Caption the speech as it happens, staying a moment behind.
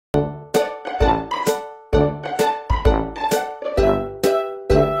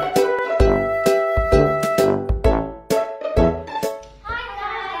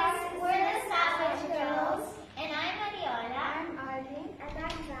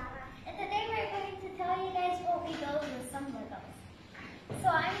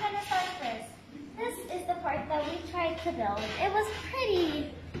to build. It was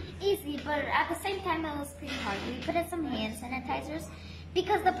pretty easy, but at the same time it was pretty hard. We put in some hand sanitizers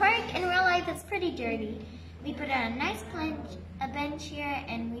because the park in real life is pretty dirty. We put in a nice bench here,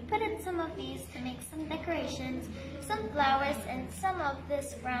 and we put in some of these to make some decorations, some flowers, and some of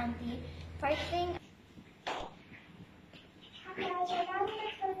this around the park thing. Okay, guys, we're now going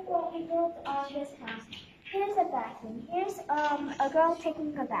to tell you what we built on this house. Here's a bathroom. Here's a girl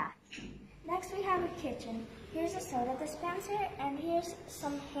taking a bath. Next we have a kitchen. Here's a soda dispenser, and here's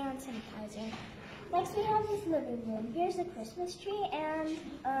some hand sanitizer. Next we have this living room. Here's a Christmas tree and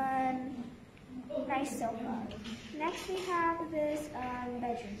a nice sofa. Next we have this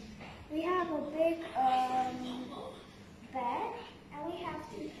bedroom. We have a big bed, and we have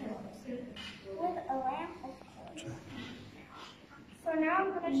 2 pillows with a lamp, of course. So now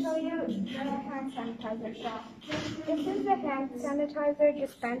I'm going to show you the hand sanitizer shop. This is the hand sanitizer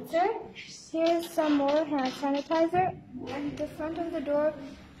dispenser. Here's some more hand sanitizer. And the front of the door,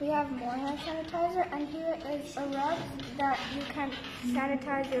 we have more hand sanitizer. And here is a rug that you can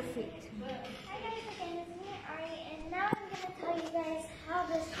sanitize your feet. Hi guys, again, it's me, Ari, and now I'm going to tell you guys how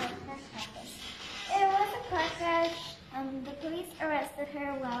this car crash happened. It was a car crash. The police arrested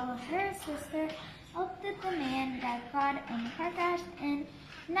her while her sister helped the man that got in the car crash, and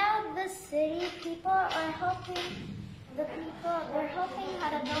now the city people are helping they're helping how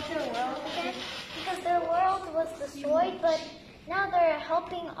to build their world again, because their world was destroyed, but now they're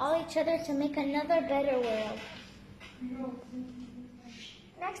helping all each other to make another better world.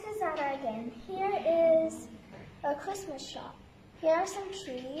 Next is Zara again. Here is a Christmas shop. Here are some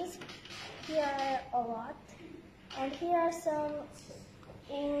trees, here are a lot, and here are some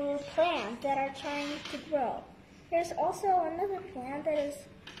plants that are trying to grow. There's also another plant that is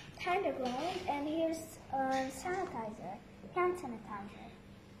kind of growing, and here's hand sanitizer.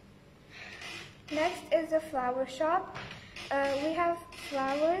 Next is a flower shop. We have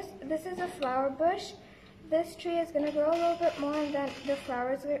flowers. This is a flower bush. This tree is going to grow a little bit more, and then the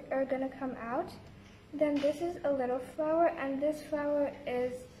flowers are going to come out. Then this is a little flower, and this flower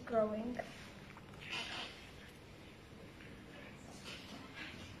is growing.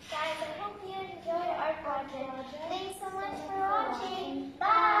 Guys,